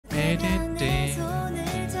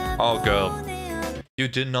Oh girl, you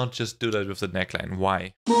did not just do that with the neckline.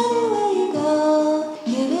 Why?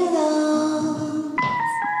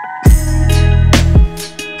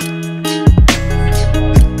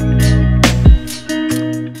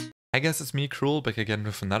 I guess it's me, Cruel, back again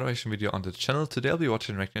with another reaction video on the channel. Today I'll be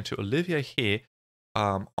watching and reacting to Olivia Hye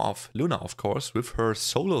of LOONA, of course, with her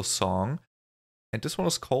solo song. And this one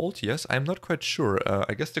is called, yes, I'm not quite sure.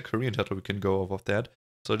 I guess the Korean title we can go off of that.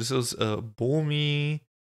 So this is 보미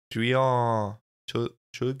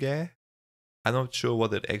되어줄게. I'm not sure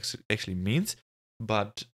what that actually means,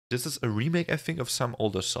 but this is a remake, I think, of some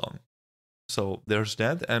older song. So there's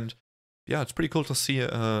that, and yeah, it's pretty cool to see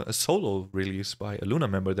a solo release by a LOONA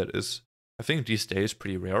member that is, I think, these days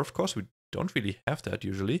pretty rare. Of course, we don't really have that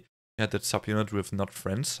usually. We had that subunit with Not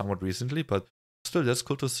Friends somewhat recently, but still, that's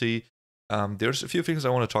cool to see. There's a few things I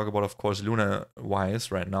want to talk about, of course,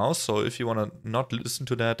 LOONA-wise right now. So if you want to not listen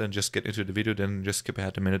to that and just get into the video, then just skip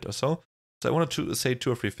ahead a minute or so. So I wanted to say 2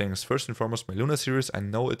 or 3 things. First and foremost, my LOONA series. I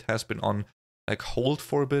know it has been on like hold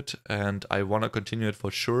for a bit, and I want to continue it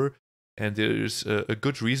for sure. And there's a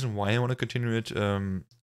good reason why I want to continue it,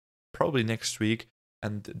 probably next week.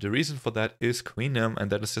 And the reason for that is Queenam, and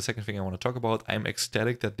that is the second thing I want to talk about. I'm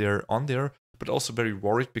ecstatic that they're on there, but also very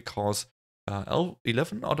worried because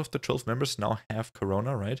 11 out of the 12 members now have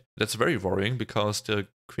corona, right? That's very worrying because the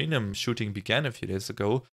Queenam shooting began a few days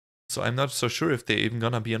ago. So I'm not so sure if they're even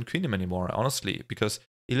gonna be on Queenam anymore, honestly, because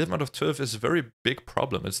 11 out of 12 is a very big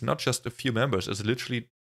problem. It's not just a few members, it's literally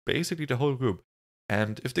basically the whole group.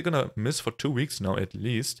 And if they're gonna miss for 2 weeks now at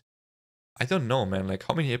least, I don't know, man, like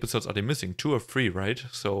how many episodes are they missing? 2 or 3, right?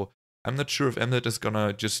 So I'm not sure if Mnet is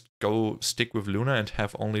gonna just go stick with LOONA and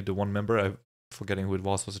have only the one member, I'm forgetting who it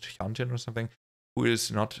was it Hyunjin or something, who is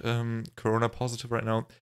not corona positive right now.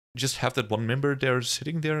 Just have that one member there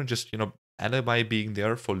sitting there and just, you know, alibi being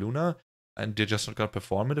there for LOONA, and they're just not gonna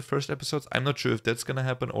perform in the first episodes. I'm not sure if that's gonna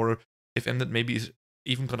happen, or if Mnet maybe is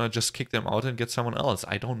even gonna just kick them out and get someone else.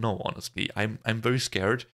 I don't know, honestly. I'm very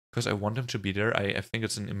scared because I want them to be there. I think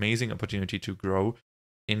it's an amazing opportunity to grow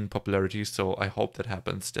in popularity, so I hope that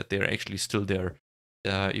happens, that they're actually still there,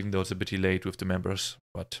 even though it's a bit delayed with the members.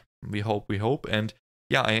 But we hope. And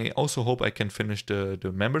yeah, I also hope I can finish the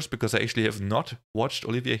members, because I actually have not watched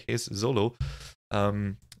Olivia Hye's solo.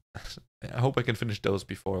 I hope I can finish those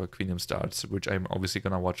before Queenam starts, which I'm obviously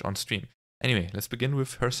gonna watch on stream. Anyway, let's begin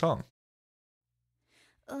with her song.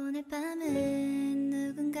 Ooh,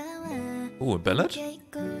 a ballad?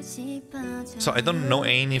 So I don't know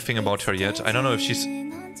anything about her yet. I don't know if she's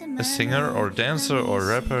a singer or dancer or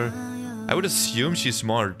rapper. I would assume she's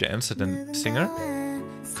more a dancer than singer,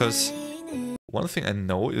 because one thing I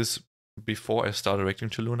know is, before I started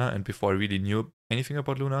reacting to LOONA and before I really knew anything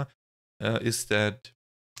about LOONA, is that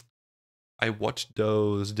I watched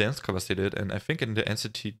those dance covers they did, and I think in the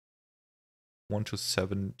NCT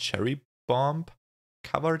 127 Cherry Bomb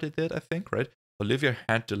cover they did, I think, right? Olivia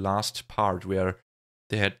had the last part where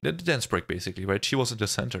they had the dance break, basically, right? She was in the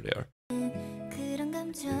center there.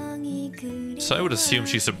 So I would assume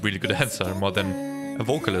she's a really good dancer, more than a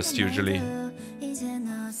vocalist usually.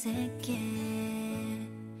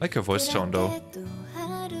 Like her voice tone though.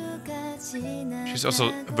 She's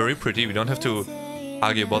also very pretty, we don't have to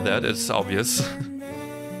argue about that, it's obvious.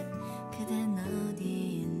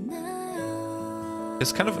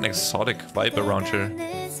 It's kind of an exotic vibe around her.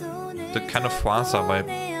 The kind of Hwasa vibe.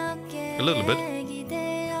 A little bit.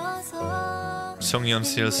 Sungyeon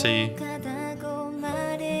CLC.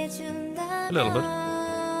 A little bit.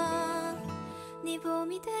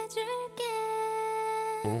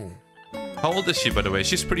 Ooh. How old is she, by the way?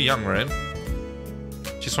 She's pretty young, right?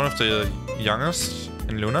 She's one of the youngest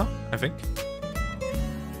in LOONA, I think.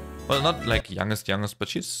 Well, not like youngest, but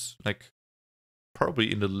she's like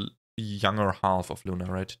probably in the younger half of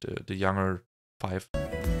LOONA, right? The younger 5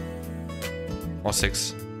 or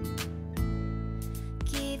 6.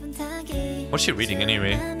 What's she reading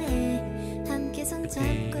anyway?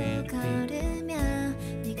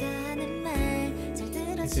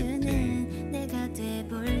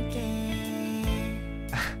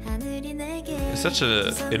 It's such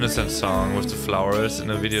an innocent song with the flowers in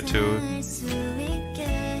the video too,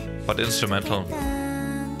 but instrumental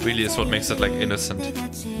really is what makes it like innocent.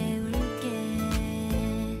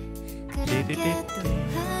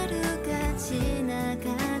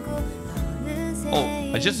 Oh,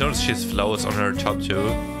 I just noticed she has flowers on her top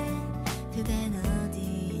too.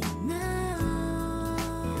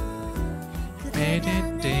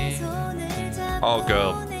 Oh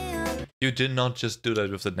girl, you did not just do that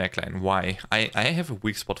with the neckline. Why? I have a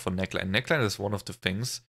weak spot for neckline. Neckline is one of the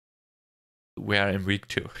things where I'm weak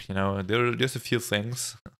to, you know. There's a few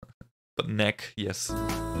things but neck, yes.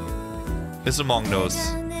 It's among those.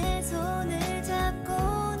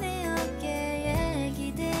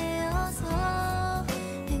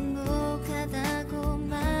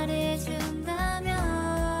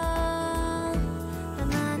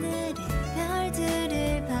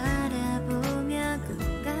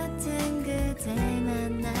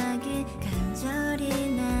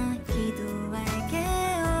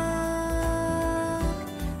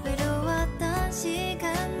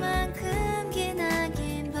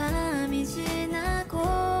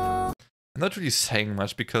 I'm not really saying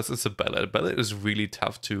much because it's a ballad. Ballad is really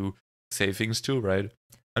tough to say things to, right?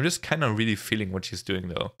 I'm just kind of really feeling what she's doing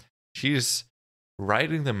though. She's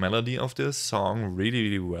writing the melody of this song really,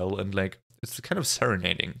 really well, and like it's kind of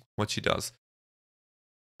serenading what she does.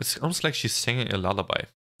 It's almost like she's singing a lullaby.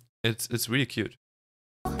 It's really cute.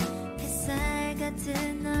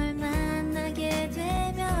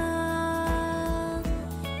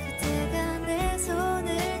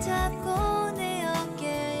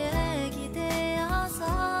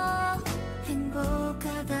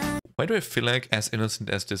 Why do I feel like, as innocent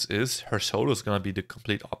as this is, her solo is gonna be the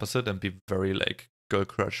complete opposite and be very like girl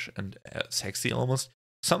crush and sexy almost?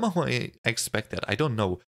 Somehow I expect that. I don't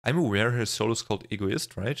know. I'm aware her solo is called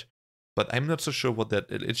Egoist, right? But I'm not so sure what that.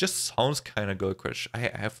 It just sounds kind of girl crush. I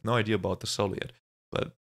have no idea about the solo yet,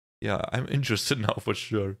 but yeah, I'm interested now for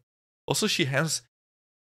sure. Also, she reminds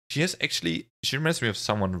me of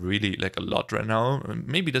someone really like a lot right now.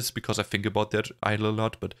 Maybe that's because I think about that idol a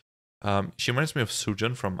lot, but she reminds me of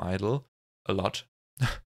Soojun from Idol a lot.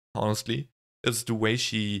 Honestly, it's the way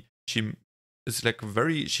she is like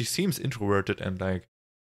she seems introverted and like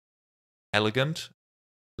elegant,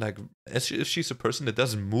 like as if she's a person that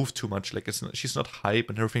doesn't move too much. Like she's not hype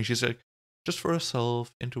and everything. She's like just for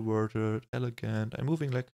herself, introverted, elegant, and moving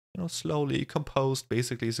like, you know, slowly, composed.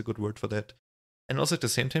 Basically, is a good word for that. And also at the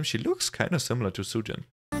same time, she looks kind of similar to Soojun.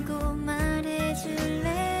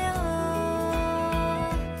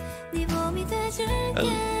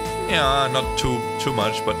 Yeah, not too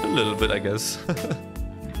much, but a little bit, I guess.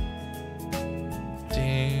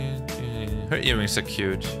 Her earrings are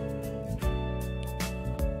cute.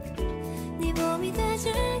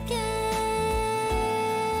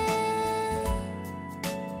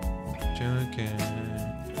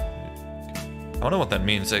 I wonder what that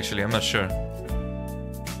means, actually. I'm not sure.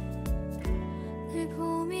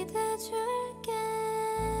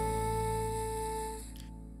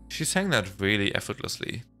 She sang that really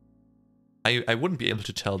effortlessly. I wouldn't be able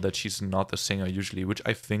to tell that she's not a singer usually, which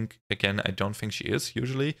I think, again, I don't think she is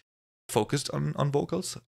usually focused on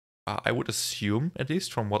vocals. I would assume, at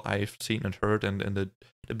least from what I've seen and heard and the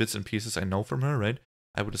bits and pieces I know from her, right?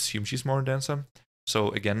 I would assume she's more a dancer. So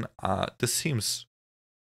again, this seems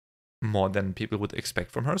more than people would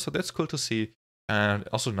expect from her. So that's cool to see. And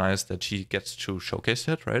also nice that she gets to showcase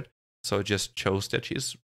that, right? So it just shows that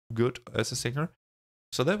she's good as a singer.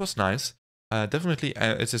 So that was nice. Definitely,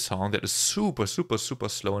 it's a song that is super, super, super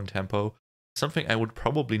slow in tempo. Something I would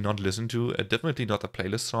probably not listen to. Definitely not a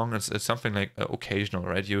playlist song. It's something like occasional,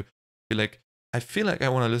 right? You feel like, I feel like I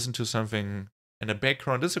want to listen to something in the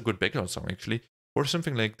background. This is a good background song, actually. Or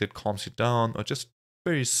something like that calms you down, or just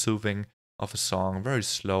very soothing of a song, very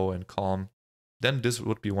slow and calm. Then this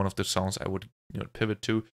would be one of the songs I would, you know, pivot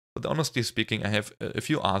to. But honestly speaking, I have a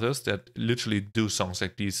few artists that literally do songs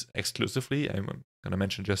like these exclusively. I'm gonna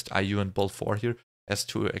mention just IU and Ball 4 here as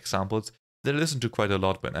two examples. They listen to quite a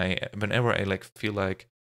lot whenever I like feel like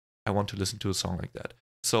I want to listen to a song like that.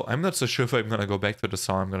 So I'm not so sure if I'm gonna go back to the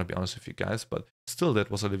song, I'm gonna be honest with you guys, but still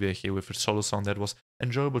that was Olivia Hye with her solo song that was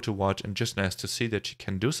enjoyable to watch and just nice to see that she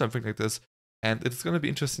can do something like this. And it's gonna be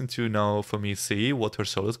interesting to now for me see what her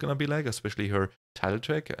solo is gonna be like, especially her title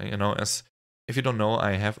track. You know, as if you don't know,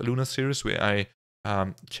 I have a LOONA series where I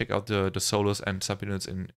check out the solos and subunits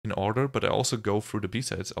in order, but I also go through the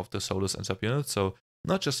B-sides of the solos and subunits, so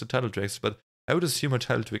not just the title tracks, but I would assume a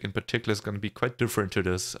title track in particular is going to be quite different to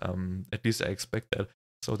this, at least I expect that,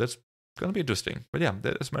 so that's going to be interesting. But yeah,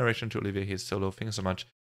 that is my reaction to Olivia Hye's solo. Thank you so much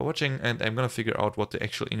for watching, and I'm going to figure out what the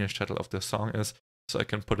actual English title of the song is, so I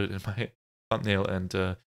can put it in my thumbnail and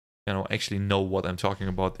you know, actually know what I'm talking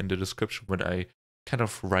about in the description when I kind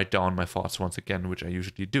of write down my thoughts once again, which I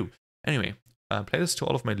usually do. Anyway, playlist to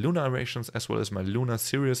all of my LOONA reactions as well as my LOONA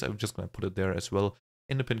series. I'm just going to put it there as well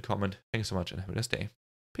in the pinned comment. Thanks so much and have a nice day.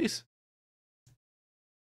 Peace.